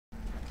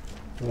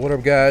What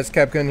up guys,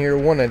 Capgun here,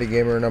 One-Nighted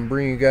Gamer, and I'm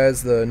bringing you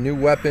guys the new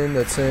weapon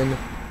that's in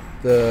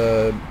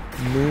the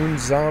Moon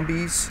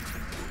Zombies.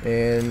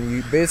 And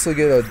you basically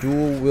get a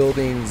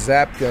dual-wielding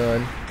zap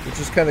gun, which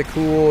is kind of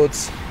cool.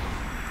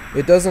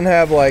 It doesn't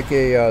have like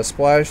a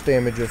splash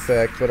damage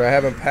effect, but I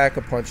haven't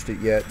pack-a-punched it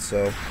yet,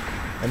 so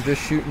I'm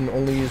just shooting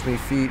only use me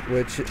feet,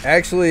 which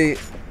actually,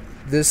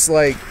 this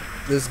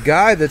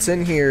guy that's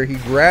in here, he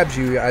grabs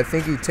you. I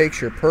think he takes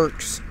your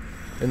perks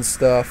and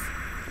stuff.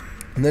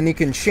 And then you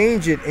can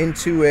change it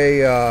into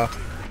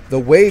the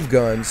wave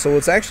gun, so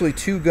it's actually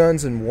two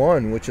guns in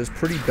one, which is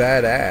pretty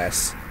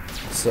badass.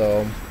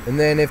 So, and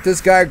then if this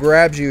guy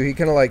grabs you, he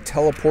kind of like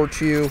teleports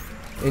you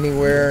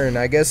anywhere, and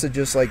I guess it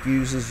just like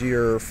uses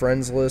your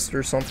friends list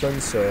or something.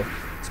 So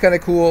it's kind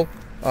of cool.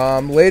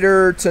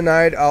 Later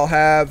tonight, I'll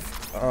have,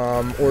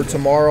 or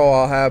tomorrow,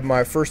 I'll have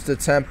my first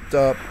attempt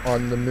up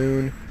on the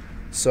moon.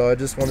 So I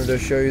just wanted to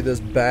show you this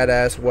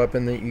badass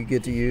weapon that you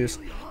get to use.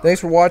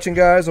 Thanks for watching,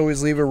 guys.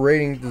 Always leave a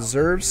rating it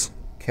deserves.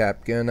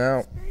 Capgun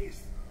out.